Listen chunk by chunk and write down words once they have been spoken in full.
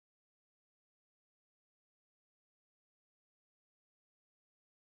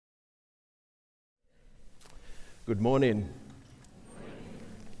Good morning.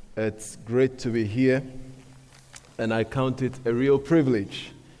 It's great to be here, and I count it a real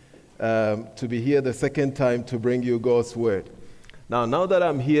privilege to be here the second time to bring you God's Word. Now that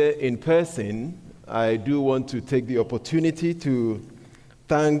I'm here in person, I do want to take the opportunity to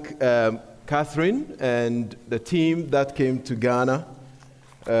thank Catherine and the team that came to Ghana,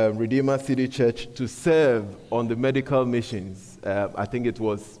 Redeemer City Church, to serve on the medical missions. I think it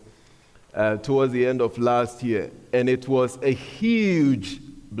was towards the end of last year, and it was a huge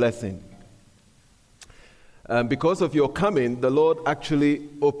blessing. Because of your coming, the Lord actually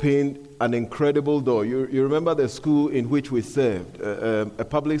opened an incredible door. You remember the school in which we served, a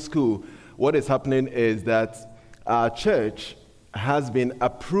public school. What is happening is that our church has been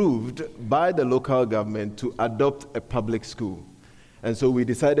approved by the local government to adopt a public school. And so we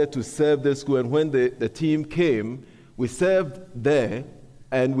decided to serve the school, and when the team came, we served there.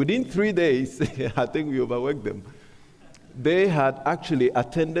 And within 3 days, I think we overworked them, they had actually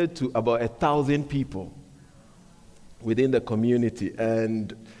attended to about 1,000 people within the community.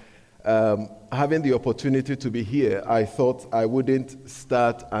 And having the opportunity to be here, I thought I wouldn't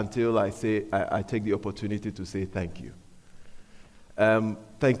start until I take the opportunity to say thank you.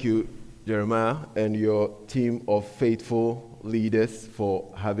 Thank you, Jeremiah, and your team of faithful leaders for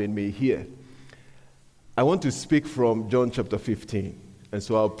having me here. I want to speak from John chapter 15. And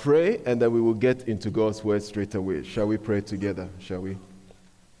so I'll pray, and then we will get into God's word straight away. Shall we pray together? Shall we?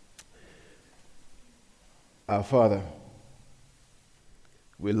 Our Father,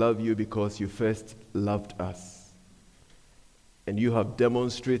 we love you because you first loved us. And you have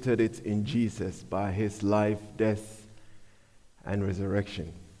demonstrated it in Jesus by his life, death, and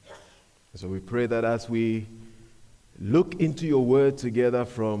resurrection. So we pray that as we look into your word together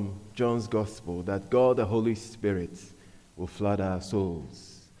from John's gospel, that God, the Holy Spirit, will flood our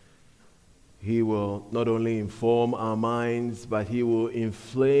souls. He will not only inform our minds, but he will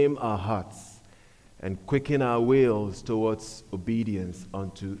inflame our hearts and quicken our wills towards obedience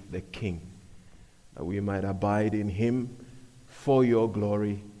unto the King, that we might abide in him for your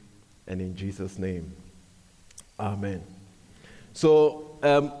glory, and in Jesus' name. Amen. So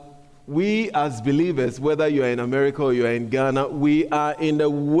we as believers, whether you are in America or you are in Ghana, we are in the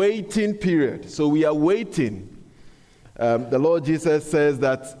waiting period. So we are waiting. The Lord Jesus says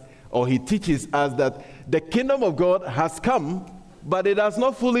that, or he teaches us that the kingdom of God has come, but it has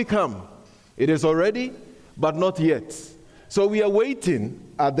not fully come. It is already, but not yet. So we are waiting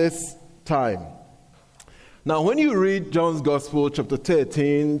at this time. Now, when you read John's Gospel, chapter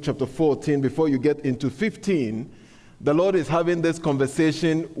 13, chapter 14, before you get into 15, the Lord is having this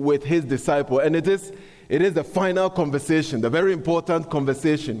conversation with his disciple, and it is the final conversation, the very important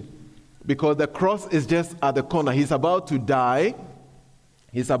conversation. Because the cross is just at the corner. He's about to die.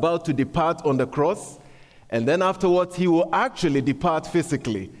 He's about to depart on the cross. And then afterwards, he will actually depart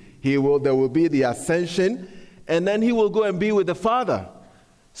physically. There will be the ascension. And then he will go and be with the Father.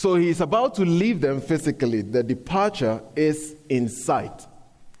 So he's about to leave them physically. The departure is in sight.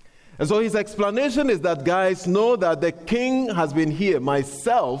 And so his explanation is that, guys, know that the King has been here,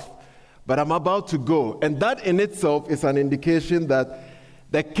 myself, but I'm about to go. And that in itself is an indication that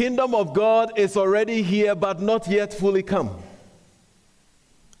the kingdom of God is already here, but not yet fully come.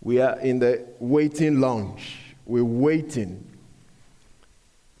 We are in the waiting lounge. We're waiting.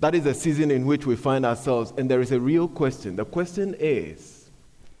 That is the season in which we find ourselves. And there is a real question. The question is,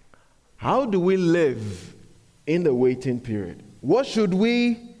 how do we live in the waiting period? What should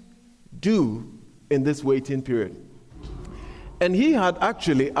we do in this waiting period? And he had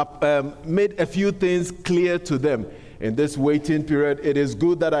actually made a few things clear to them. In this waiting period, it is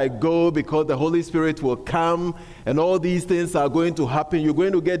good that I go because the Holy Spirit will come and all these things are going to happen. You're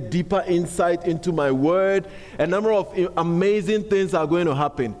going to get deeper insight into my word. A number of amazing things are going to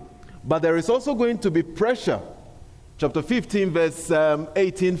happen. But there is also going to be pressure. Chapter 15, verse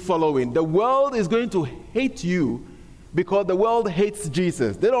 18 following. The world is going to hate you because the world hates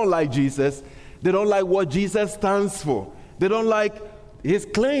Jesus. They don't like Jesus. They don't like what Jesus stands for. They don't like his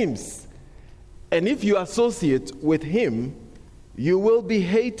claims. And if you associate with him, you will be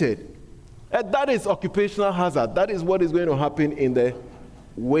hated. And that is occupational hazard. That is what is going to happen in the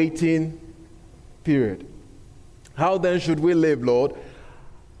waiting period. How then should we live, Lord?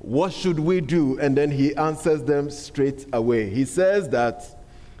 What should we do? And then he answers them straight away. He says that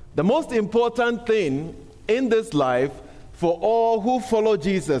the most important thing in this life for all who follow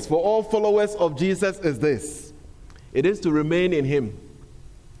Jesus, for all followers of Jesus, is this. It is to remain in him.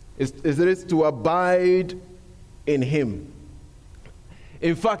 It is to abide in him.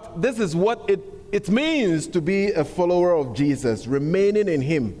 In fact, this is what it means to be a follower of Jesus, remaining in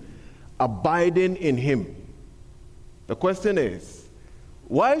him, abiding in him. The question is,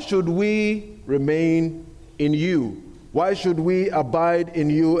 why should we remain in you? Why should we abide in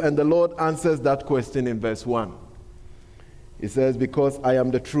you? And the Lord answers that question in verse 1. He says, because I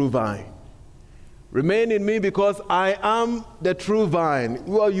am the true vine. Remain in me because I am the true vine.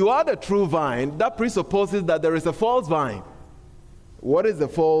 Well, you are the true vine. That presupposes that there is a false vine. What is the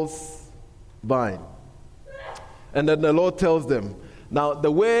false vine? And then the Lord tells them. Now,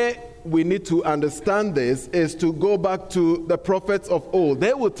 the way we need to understand this is to go back to the prophets of old.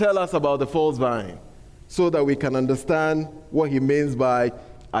 They will tell us about the false vine so that we can understand what he means by,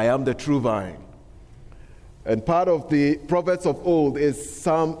 I am the true vine. And part of the prophets of old is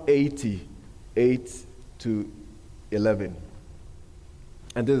Psalm 80. 8 to 11.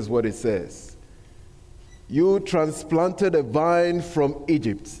 And this is what it says. You transplanted a vine from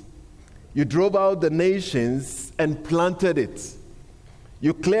Egypt. You drove out the nations and planted it.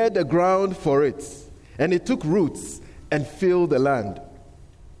 You cleared the ground for it, and it took roots and filled the land.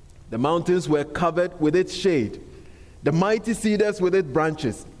 The mountains were covered with its shade, the mighty cedars with its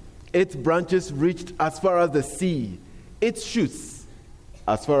branches. Its branches reached as far as the sea, its shoots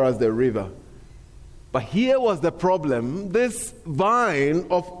as far as the river. But here was the problem. This vine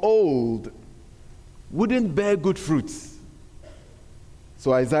of old wouldn't bear good fruits.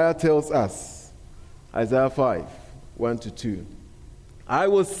 So Isaiah tells us, Isaiah 5, 1 to 2, I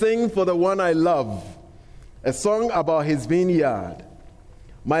will sing for the one I love, a song about his vineyard.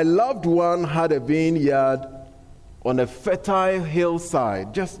 My loved one had a vineyard on a fertile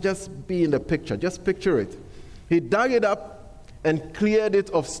hillside. Just be in the picture. Just picture it. He dug it up and cleared it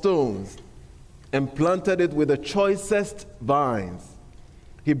of stones, and planted it with the choicest vines.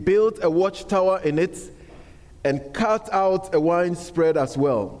 He built a watchtower in it and cut out a wine spread as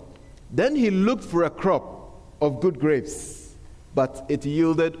well. Then he looked for a crop of good grapes, but it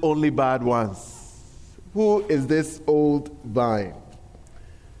yielded only bad ones. Who is this old vine?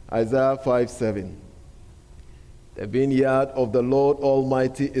 Isaiah 5:7. The vineyard of the Lord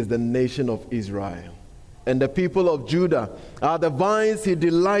Almighty is the nation of Israel, and the people of Judah are the vines he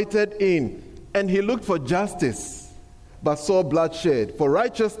delighted in. And he looked for justice, but saw bloodshed, for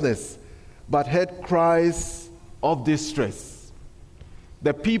righteousness, but heard cries of distress.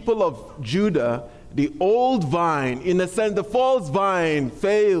 The people of Judah, the old vine, in a sense, the false vine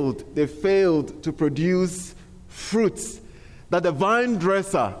failed. They failed to produce fruits that the vine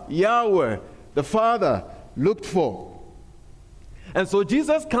dresser, Yahweh, the Father, looked for. And so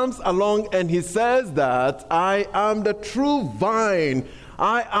Jesus comes along and he says that I am the true vine.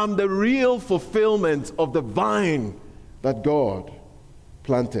 I am the real fulfillment of the vine that God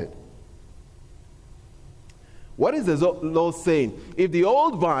planted. What is the Lord saying? If the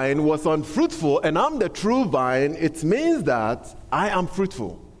old vine was unfruitful and I'm the true vine, it means that I am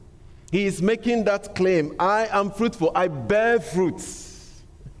fruitful. He is making that claim. I am fruitful. I bear fruits.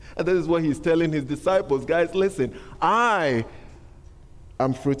 And this is what he's telling his disciples. Guys, listen. I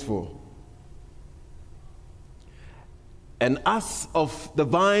am fruitful. And as of the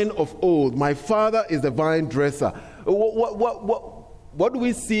vine of old, my Father is the vine dresser. What do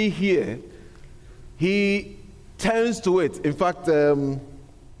we see here? He tends to it. In fact, I'm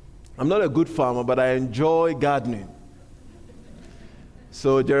not a good farmer, but I enjoy gardening.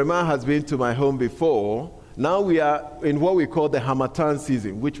 So Jeremiah has been to my home before. Now we are in what we call the Harmattan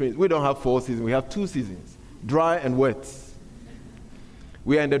season, which means we don't have 4 seasons. We have 2 seasons, dry and wet.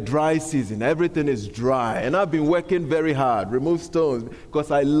 We are in the dry season. Everything is dry. And I've been working very hard, remove stones,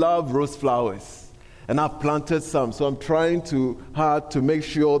 because I love rose flowers. And I've planted some. So I'm trying hard to make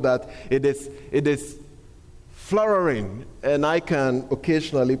sure that it is flowering. And I can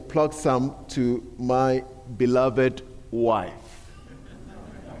occasionally pluck some to my beloved wife.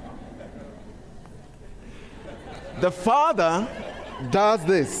 The Father does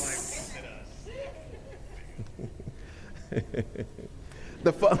this.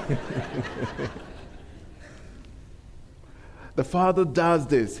 The Father does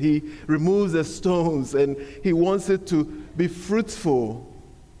this. He removes the stones and he wants it to be fruitful.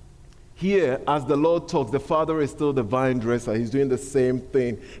 Here, as the Lord talks, the Father is still the vine dresser. He's doing the same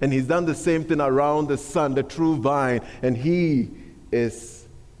thing. And he's done the same thing around the Son, the true vine. And he is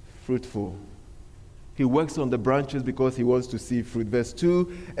fruitful. He works on the branches because he wants to see fruit. Verse 2,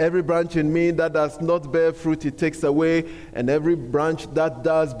 every branch in me that does not bear fruit, he takes away. And every branch that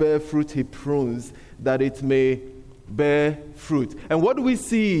does bear fruit, he prunes, that it may bear fruit. And what do we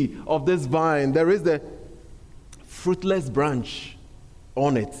see of this vine? There is the fruitless branch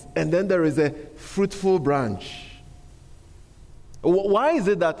on it. And then there is a fruitful branch. Why is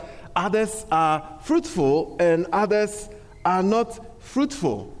it that others are fruitful and others are not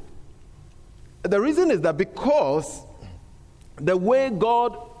fruitful? The reason is that because the way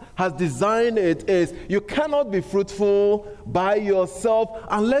God has designed it is you cannot be fruitful by yourself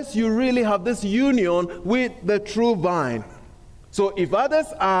unless you really have this union with the true vine. So if others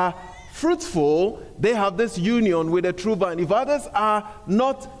are fruitful, they have this union with the true vine. If others are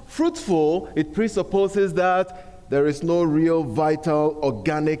not fruitful, it presupposes that there is no real, vital,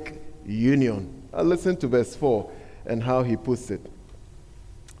 organic union. Now listen to verse 4 and how he puts it.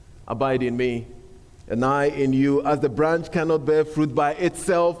 Abide in me, and I in you, as the branch cannot bear fruit by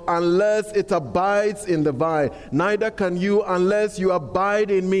itself unless it abides in the vine. Neither can you unless you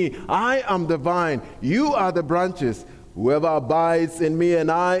abide in me. I am the vine, you are the branches. Whoever abides in me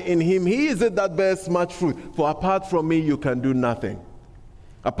and I in him, he is it that bears much fruit. For apart from me, you can do nothing.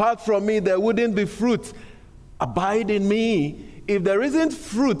 Apart from me, there wouldn't be fruit. Abide in me. If there isn't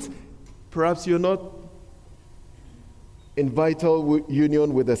fruit, perhaps you're not in vital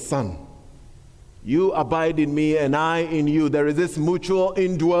union with the Son. You abide in me and I in you. There is this mutual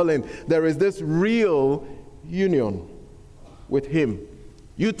indwelling. There is this real union with him.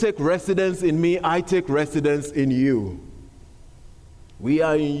 You take residence in me, I take residence in you. We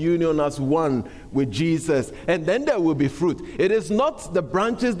are in union as one with Jesus, and then there will be fruit. It is not the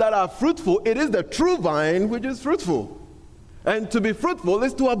branches that are fruitful, it is the true vine which is fruitful. And to be fruitful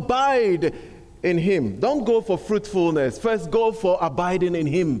is to abide in him. Don't go for fruitfulness. First go for abiding in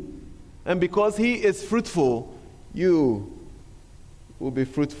him. And because he is fruitful, you will be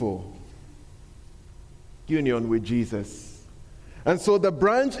fruitful. Union with Jesus. And so the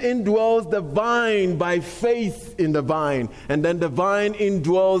branch indwells the vine by faith in the vine. And then the vine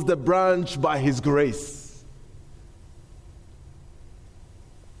indwells the branch by his grace.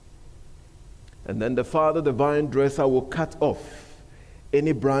 And then the Father, the vine dresser, will cut off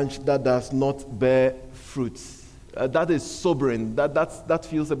any branch that does not bear fruits. That is sobering. That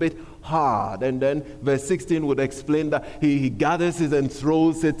feels a bit hard. And then verse 16 would explain that he gathers it and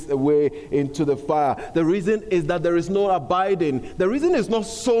throws it away into the fire. The reason is that there is no abiding. The reason is not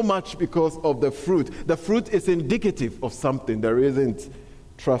so much because of the fruit. The fruit is indicative of something. There isn't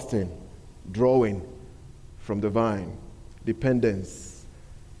trusting, drawing from the vine, dependence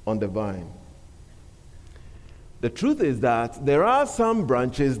on the vine. The truth is that there are some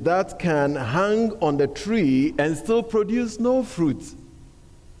branches that can hang on the tree and still produce no fruit.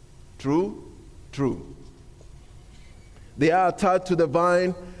 True? True. They are attached to the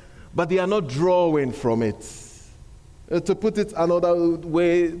vine, but they are not drawing from it. To put it another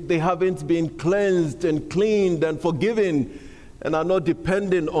way, they haven't been cleansed and cleaned and forgiven and are not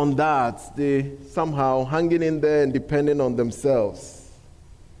depending on that. They somehow hanging in there and depending on themselves.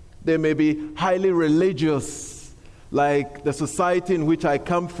 They may be highly religious, like the society in which I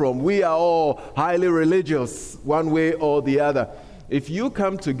come from. We are all highly religious, one way or the other. If you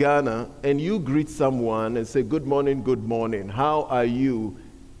come to Ghana and you greet someone and say, good morning, how are you?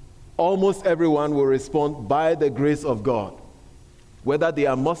 Almost everyone will respond, by the grace of God. Whether they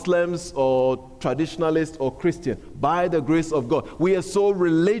are Muslims or traditionalists or Christian, by the grace of God. We are so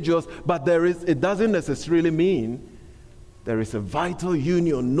religious, but it doesn't necessarily mean there is a vital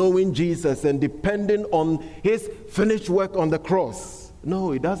union, knowing Jesus and depending on his finished work on the cross.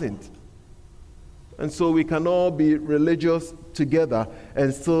 No, it doesn't. And so we can all be religious together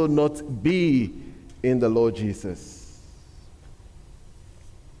and still not be in the Lord Jesus.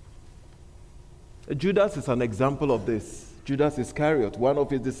 Judas is an example of this. Judas Iscariot, one of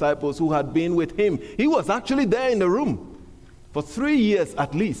his disciples who had been with him. He was actually there in the room for 3 years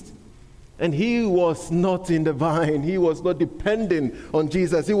at least. And he was not in the vine. He was not depending on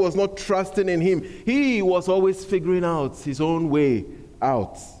Jesus. He was not trusting in him. He was always figuring out his own way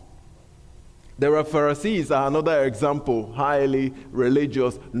out. The Pharisees are another example, highly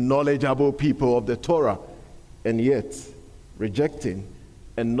religious, knowledgeable people of the Torah, and yet rejecting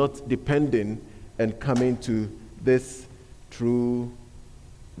and not depending and coming to this true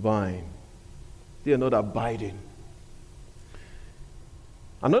vine. They are not abiding.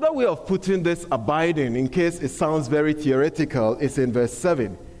 Another way of putting this abiding, in case it sounds very theoretical, is in verse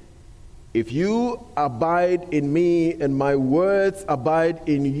 7. If you abide in me and my words abide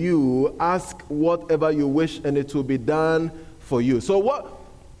in you, ask whatever you wish and it will be done for you. So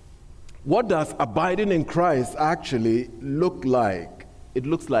what does abiding in Christ actually look like? It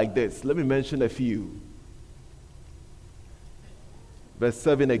looks like this. Let me mention a few. Verse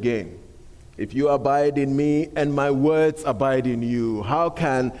 7 again. If you abide in me and my words abide in you, how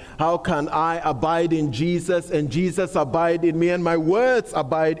can I abide in Jesus and Jesus abide in me and my words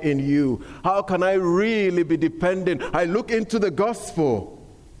abide in you? How can I really be dependent? I look into the gospel.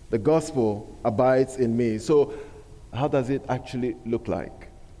 The gospel abides in me. So how does it actually look like?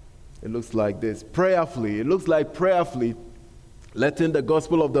 It looks like this. Prayerfully. It looks like prayerfully Letting the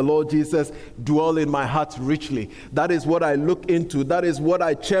gospel of the Lord Jesus dwell in my heart richly. That is what I look into. That is what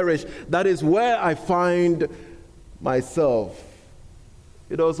I cherish. That is where I find myself.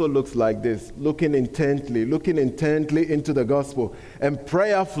 It also looks like this, looking intently into the gospel and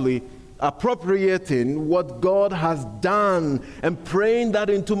prayerfully appropriating what God has done and praying that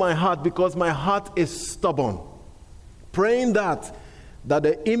into my heart because my heart is stubborn. Praying that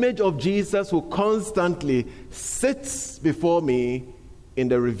the image of Jesus will constantly sit before me in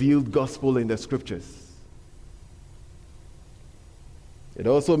the revealed gospel in the scriptures. It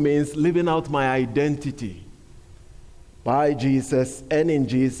also means living out my identity by Jesus and in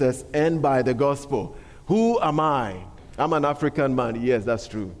Jesus and by the gospel. Who am I? I'm an African man. Yes, that's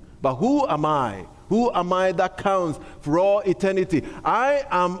true. But who am I? Who am I that counts for all eternity? I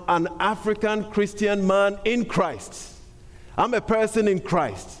am an African Christian man in Christ. I'm a person in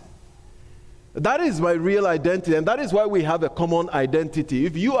Christ. That is my real identity, and that is why we have a common identity.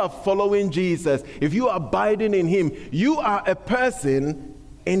 If you are following Jesus, if you are abiding in Him, you are a person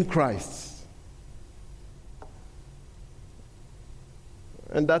in Christ.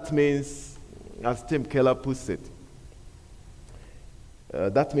 And that means, as Tim Keller puts it,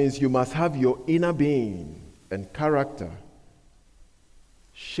 that means you must have your inner being and character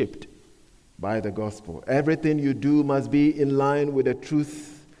shaped by the gospel. Everything you do must be in line with the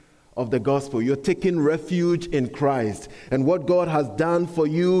truth of the gospel. You're taking refuge in Christ and what God has done for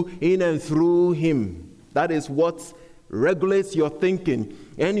you in and through Him. That is what regulates your thinking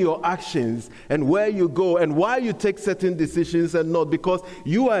and your actions and where you go and why you take certain decisions and not, because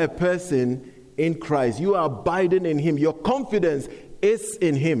you are a person in Christ. You are abiding in Him. Your confidence is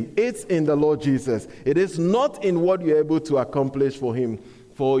in Him. It's in the Lord Jesus. It is not in what you're able to accomplish for Him.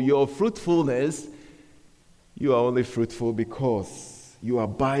 For your fruitfulness, you are only fruitful because you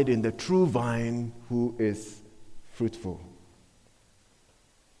abide in the true vine who is fruitful.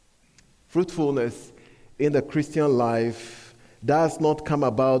 Fruitfulness in the Christian life does not come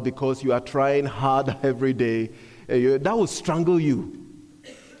about because you are trying hard every day. That will strangle you.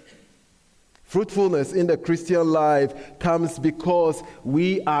 Fruitfulness in the Christian life comes because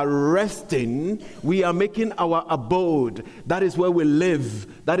we are resting. We are making our abode. That is where we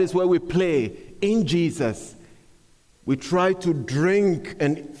live. That is where we play in Jesus. We try to drink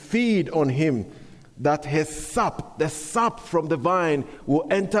and feed on Him, that His sap, the sap from the vine, will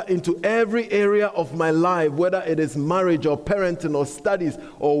enter into every area of my life, whether it is marriage or parenting or studies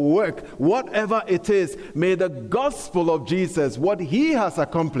or work, whatever it is. May the gospel of Jesus, what He has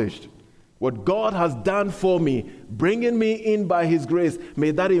accomplished, what God has done for me, bringing me in by His grace,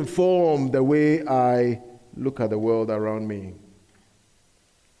 may that inform the way I look at the world around me.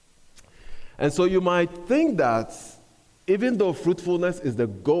 And so you might think that even though fruitfulness is the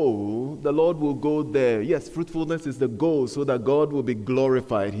goal, the Lord will go there. Yes, fruitfulness is the goal so that God will be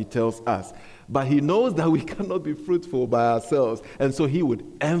glorified, He tells us. But He knows that we cannot be fruitful by ourselves. And so He would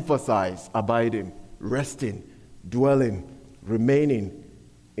emphasize abiding, resting, dwelling, remaining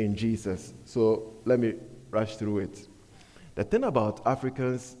in Jesus. So let me rush through it. The thing about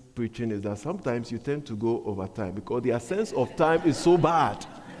Africans preaching is that sometimes you tend to go over time because their sense of time is so bad.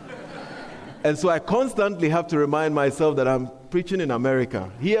 And so I constantly have to remind myself that I'm preaching in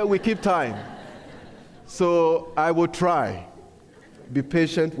America. Here we keep time. So I will try. Be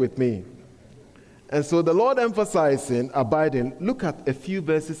patient with me. And so the Lord emphasizing abiding, look at a few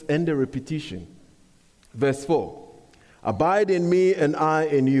verses and the repetition. Verse 4. Abide in me and I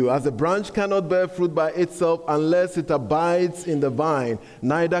in you. As a branch cannot bear fruit by itself unless it abides in the vine,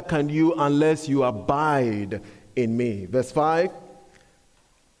 neither can you unless you abide in me. Verse 5.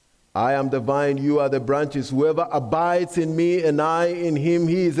 I am the vine, you are the branches. Whoever abides in me and I in him,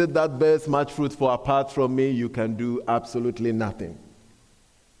 he is it that bears much fruit, for apart from me you can do absolutely nothing.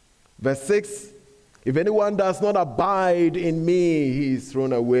 Verse 6. If anyone does not abide in me, he is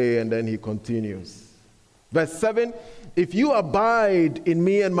thrown away, and then he continues. Verse 7. If you abide in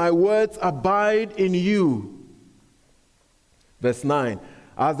me and my words abide in you. Verse 9.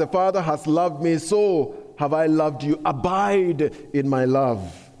 As the Father has loved me, so have I loved you. Abide in my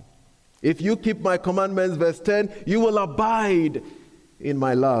love. If you keep my commandments, verse 10, you will abide in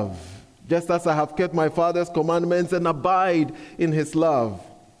my love, just as I have kept my Father's commandments and abide in his love.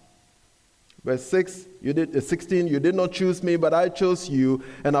 Verse 16, you did not choose me, but I chose you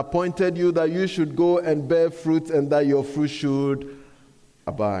and appointed you that you should go and bear fruit and that your fruit should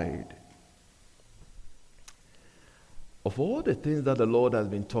abide. Of all the things that the Lord has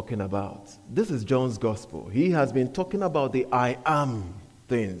been talking about, this is John's gospel. He has been talking about the I am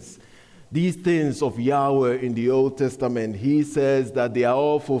things. These things of Yahweh in the Old Testament, he says that they are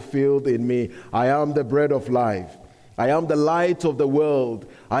all fulfilled in me. I am the bread of life. I am the light of the world.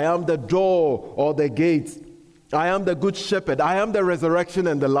 I am the door or the gate. I am the good shepherd. I am the resurrection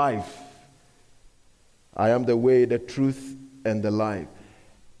and the life. I am the way, the truth, and the life.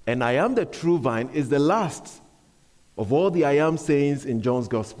 And I am the true vine is the last of all the I am sayings in John's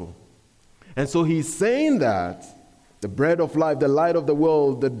gospel. And so he's saying that the bread of life, the light of the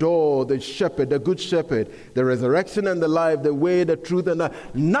world, the door, the shepherd, the good shepherd, the resurrection and the life, the way, the truth, and the...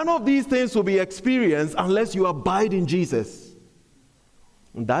 none of these things will be experienced unless you abide in Jesus.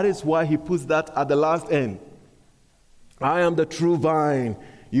 And that is why he puts that at the last end. I am the true vine.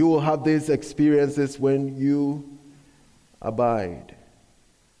 You will have these experiences when you abide.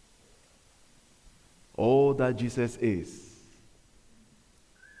 All that Jesus is,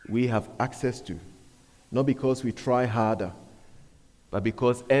 we have access to. Not because we try harder, but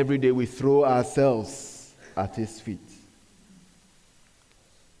because every day we throw ourselves at his feet.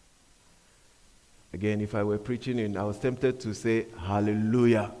 Again, if I were preaching I was tempted to say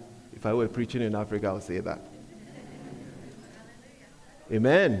hallelujah. If I were preaching in Africa, I would say that.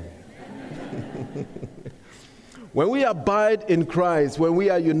 Amen. When we abide in Christ, when we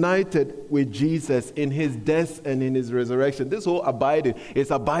are united with Jesus in his death and in his resurrection, this whole abiding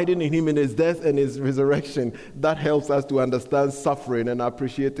is abiding in him in his death and his resurrection. That helps us to understand suffering and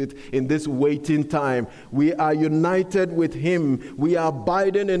appreciate it in this waiting time. We are united with him. We are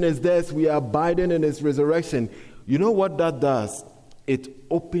abiding in his death. We are abiding in his resurrection. You know what that does? It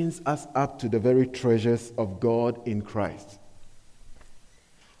opens us up to the very treasures of God in Christ.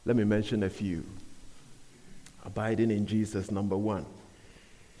 Let me mention a few. Abiding in Jesus, number one.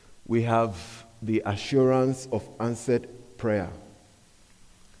 We have the assurance of answered prayer.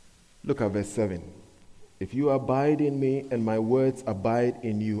 Look at verse 7. If you abide in me and my words abide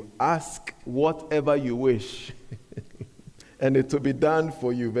in you, ask whatever you wish, and it will be done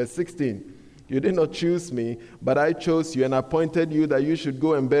for you. Verse 16. You did not choose me, but I chose you and appointed you that you should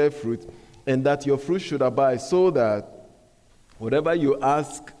go and bear fruit, and that your fruit should abide, so that whatever you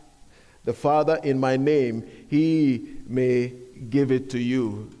ask the Father in my name, he may give it to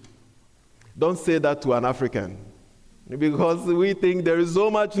you. Don't say that to an African, because we think there is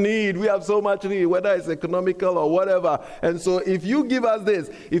so much need. We have so much need, whether it's economical or whatever. And so if you give us this,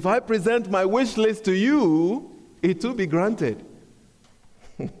 if I present my wish list to you, it will be granted.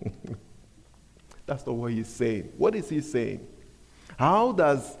 That's not what he's saying. What is he saying? How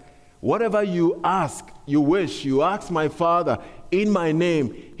does whatever you ask, you wish, you ask my Father in my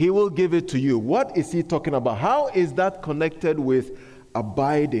name, he will give it to you. What is he talking about? How is that connected with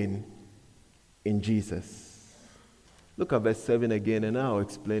abiding in Jesus? Look at verse 7 again, and I'll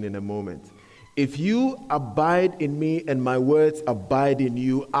explain in a moment. If you abide in me and my words abide in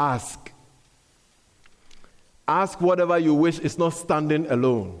you, ask. Ask whatever you wish. It's not standing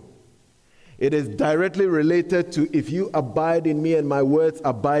alone. It is directly related to if you abide in me and my words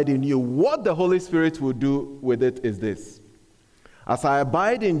abide in you. What the Holy Spirit will do with it is this. As I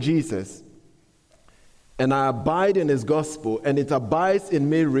abide in Jesus and I abide in his gospel and it abides in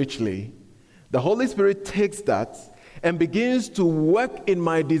me richly, the Holy Spirit takes that and begins to work in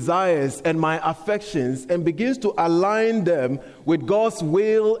my desires and my affections and begins to align them with God's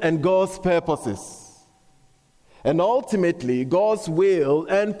will and God's purposes. And ultimately, God's will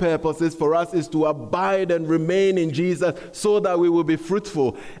and purposes for us is to abide and remain in Jesus so that we will be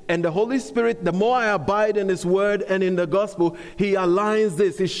fruitful. And the Holy Spirit, the more I abide in his word and in the gospel, he aligns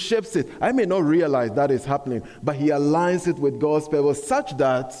this, he shapes it. I may not realize that is happening, but he aligns it with God's purpose such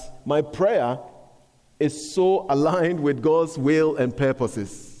that my prayer is so aligned with God's will and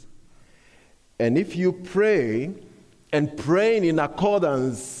purposes. And if you pray, and praying in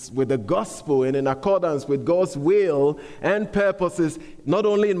accordance with the gospel and in accordance with God's will and purposes, not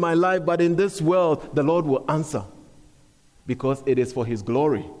only in my life but in this world, the Lord will answer, because it is for his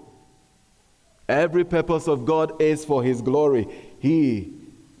glory. Every purpose of God is for his glory. He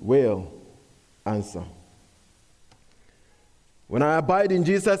will answer. When I abide in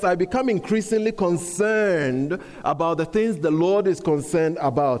Jesus, I become increasingly concerned about the things the Lord is concerned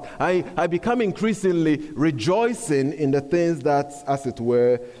about. I become increasingly rejoicing in the things that, as it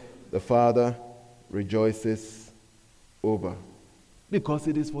were, the Father rejoices over. Because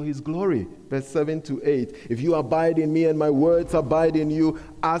it is for his glory. Verse 7 to 8. If you abide in me and my words abide in you,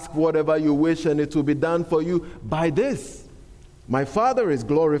 ask whatever you wish and it will be done for you. By this, my Father is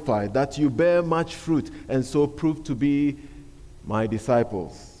glorified, that you bear much fruit and so prove to be my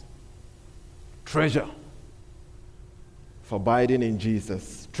disciples. Treasure for abiding in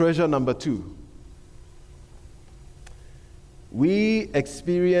Jesus. Treasure number 2. We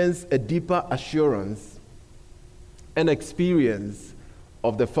experience a deeper assurance and experience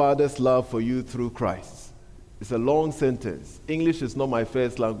of the Father's love for you through Christ. It's a long sentence. English is not my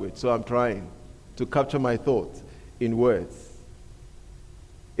first language, so I'm trying to capture my thoughts in words.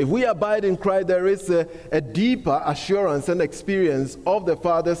 If we abide in Christ, there is a deeper assurance and experience of the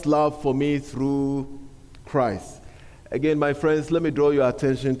Father's love for me through Christ. Again, my friends, let me draw your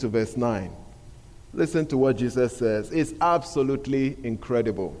attention to verse 9. Listen to what Jesus says. It's absolutely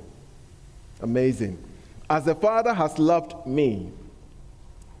incredible. Amazing. As the Father has loved me,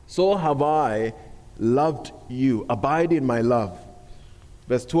 so have I loved you. Abide in my love.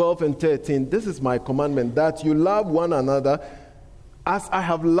 Verse 12 and 13, this is my commandment, that you love one another as I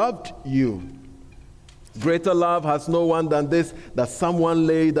have loved you. Greater love has no one than this, that someone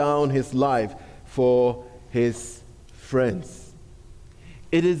lay down his life for his friends.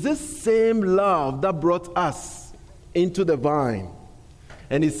 It is this same love that brought us into the vine.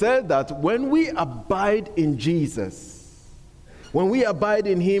 And he said that when we abide in Jesus, when we abide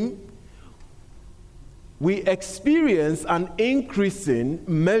in him, we experience an increasing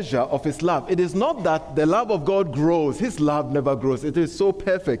measure of his love. It is not that the love of God grows. His love never grows. It is so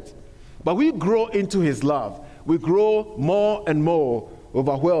perfect. But we grow into his love. We grow more and more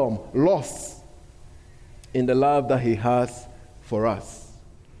overwhelmed, lost in the love that he has for us.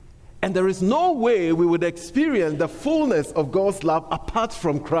 And there is no way we would experience the fullness of God's love apart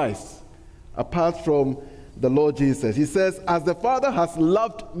from Christ, apart from the Lord Jesus. He says, as the Father has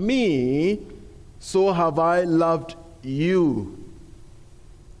loved me, so have I loved you.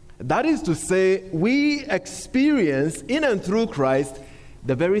 That is to say, we experience in and through Christ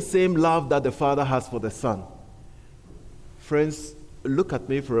the very same love that the Father has for the Son. Friends, look at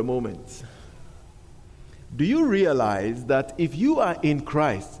me for a moment. Do you realize that if you are in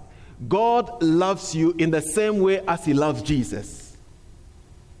Christ, God loves you in the same way as he loves Jesus?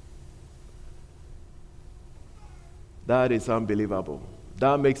 That is unbelievable.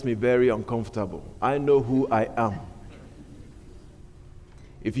 That makes me very uncomfortable. I know who I am.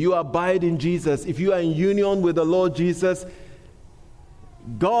 If you abide in Jesus, if you are in union with the Lord Jesus,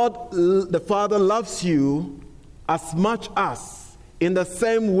 God, the Father, loves you as much as, in the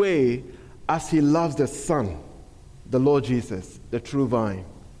same way as he loves the Son, the Lord Jesus, the true vine.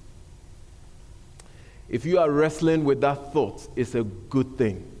 If you are wrestling with that thought, it's a good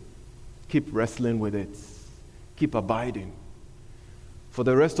thing. Keep wrestling with it. Keep abiding. For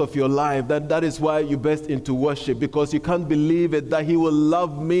the rest of your life, that is why you burst into worship, because you can't believe it, that he will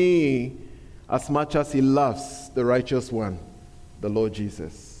love me as much as he loves the righteous one, the Lord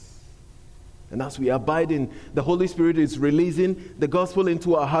Jesus. And as we abide in, the Holy Spirit is releasing the gospel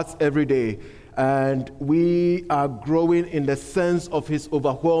into our hearts every day. And we are growing in the sense of his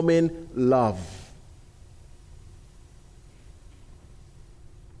overwhelming love.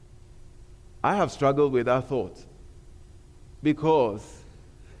 I have struggled with that thought. Because,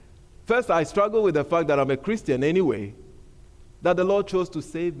 first, I struggle with the fact that I'm a Christian anyway, that the Lord chose to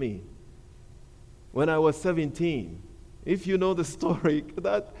save me when I was 17. If you know the story,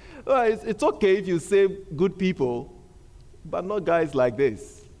 that it's okay if you save good people, but not guys like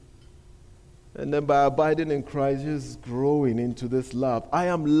this. And then by abiding in Christ, just growing into this love. I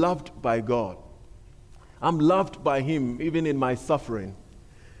am loved by God. I'm loved by him, even in my suffering.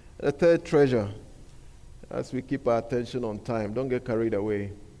 The third treasure, as we keep our attention on time, don't get carried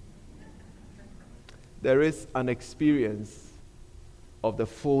away. There is an experience of the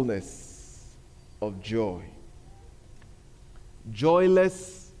fullness of joy.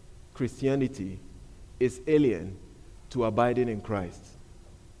 Joyless Christianity is alien to abiding in Christ.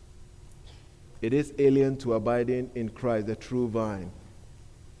 It is alien to abiding in Christ, the true vine.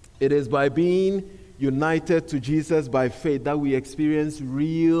 It is by being united to Jesus by faith that we experience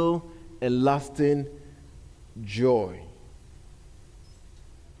real and lasting joy.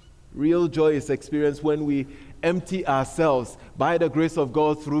 Real joy is experienced when we empty ourselves by the grace of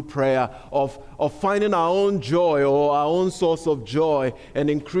God through prayer of finding our own joy or our own source of joy, and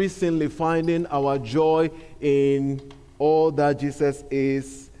increasingly finding our joy in all that Jesus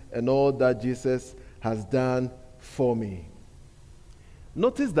is and all that Jesus has done for me.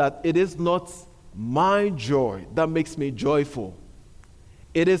 Notice that it is not my joy that makes me joyful.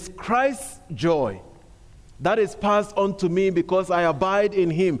 It is Christ's joy that is passed on to me because I abide in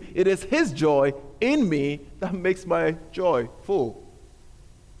him. It is his joy in me that makes my joy full.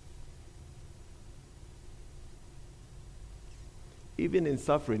 Even in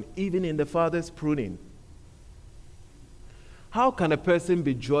suffering, even in the Father's pruning. How can a person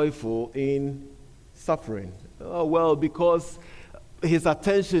be joyful in suffering? Oh, well, because his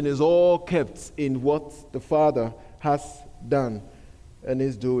attention is all kept in what the Father has done and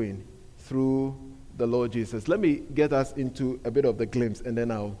is doing through the Lord Jesus. Let me get us into a bit of the glimpse and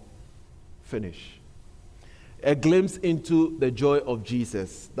then I'll finish. a glimpse into the joy of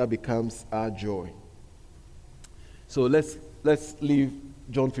Jesus that becomes our joy. So let's leave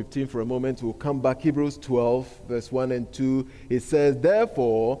John 15 for a moment. We'll come back. Hebrews 12, verse 1 and 2. It says,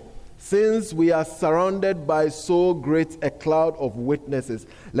 therefore, since we are surrounded by so great a cloud of witnesses,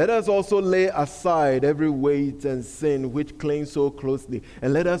 let us also lay aside every weight and sin which clings so closely,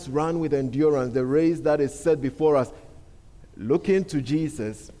 and let us run with endurance the race that is set before us, looking to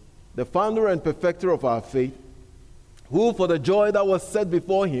Jesus, the founder and perfecter of our faith, who for the joy that was set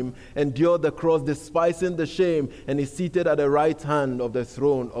before him endured the cross, despising the shame, and is seated at the right hand of the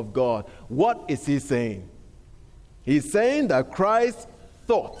throne of God. What is he saying? He's saying that Christ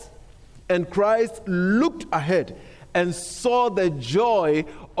thought and Christ looked ahead and saw the joy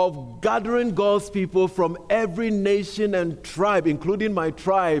of gathering God's people from every nation and tribe, including my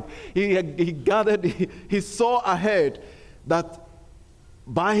tribe. He saw ahead that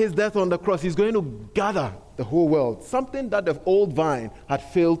by his death on the cross, he's going to gather the whole world, something that the old vine had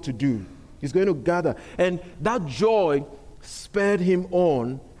failed to do. He's going to gather. And that joy spurred him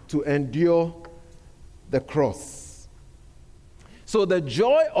on to endure the cross. So the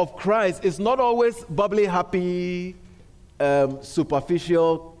joy of Christ is not always bubbly, happy,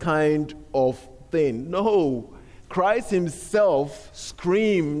 superficial kind of thing. No. Christ himself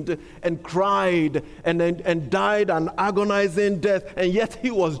screamed and cried and died an agonizing death, and yet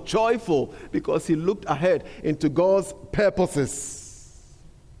he was joyful because he looked ahead into God's purposes.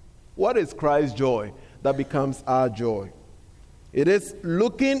 What is Christ's joy that becomes our joy? It is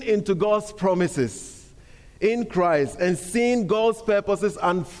looking into God's promises in Christ and seeing God's purposes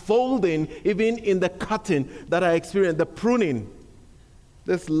unfolding even in the cutting that I experienced, the pruning,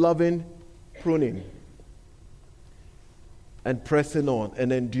 this loving pruning, and pressing on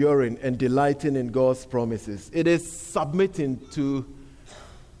and enduring and delighting in God's promises. It is submitting to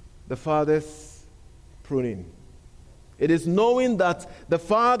the Father's pruning. It is knowing that the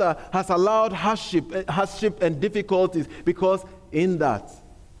Father has allowed hardship and difficulties, because in that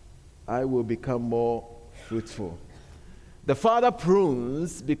I will become more fruitful. The Father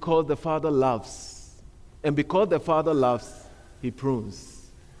prunes because the Father loves. And because the Father loves, he prunes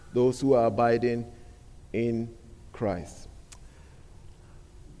those who are abiding in Christ.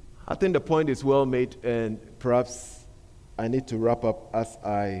 I think the point is well made, and perhaps I need to wrap up as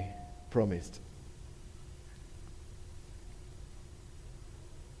I promised.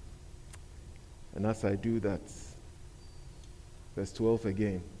 And as I do that, verse 12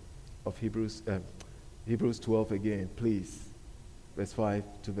 again of Hebrews 12 again, please. Verse 5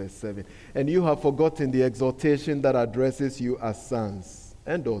 to verse 7. And you have forgotten the exhortation that addresses you as sons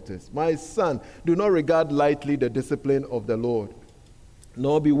and daughters. My son, do not regard lightly the discipline of the Lord,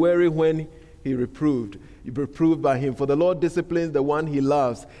 nor be weary when he reproved. You be reproved by him. For the Lord disciplines the one he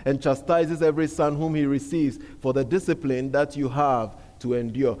loves, and chastises every son whom he receives, for the discipline that you have to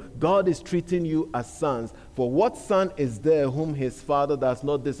endure. God is treating you as sons. For what son is there whom his father does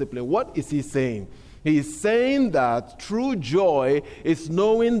not discipline? What is he saying? He is saying that true joy is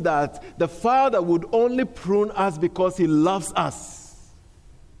knowing that the Father would only prune us because he loves us.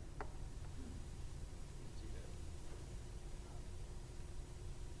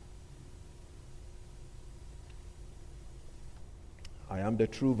 I am the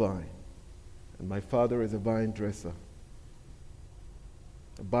true vine, and my Father is a vine dresser.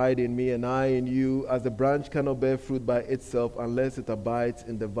 Abide in me, and I in you, as the branch cannot bear fruit by itself unless it abides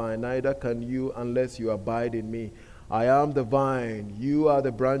in the vine. Neither can you unless you abide in me. I am the vine, you are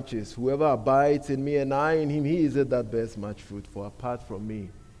the branches. Whoever abides in me and I in him, he is it that bears much fruit. For apart from me,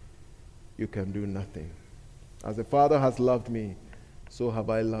 you can do nothing. As the Father has loved me, so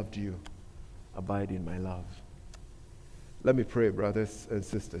have I loved you. Abide in my love. Let me pray, brothers and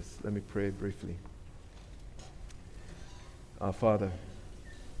sisters. Let me pray briefly. Our Father,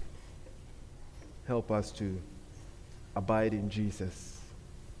 help us to abide in Jesus.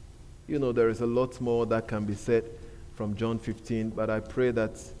 You know, there is a lot more that can be said from John 15, but I pray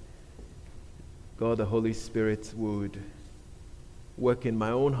that God, the Holy Spirit, would work in my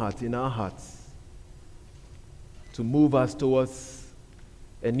own heart, in our hearts, to move us towards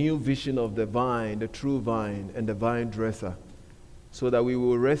a new vision of the vine, the true vine, and the vine dresser, so that we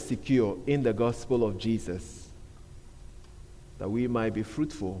will rest secure in the gospel of Jesus, that we might be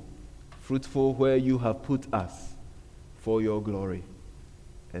fruitful where you have put us for your glory.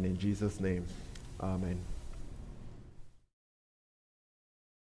 And in Jesus' name, amen.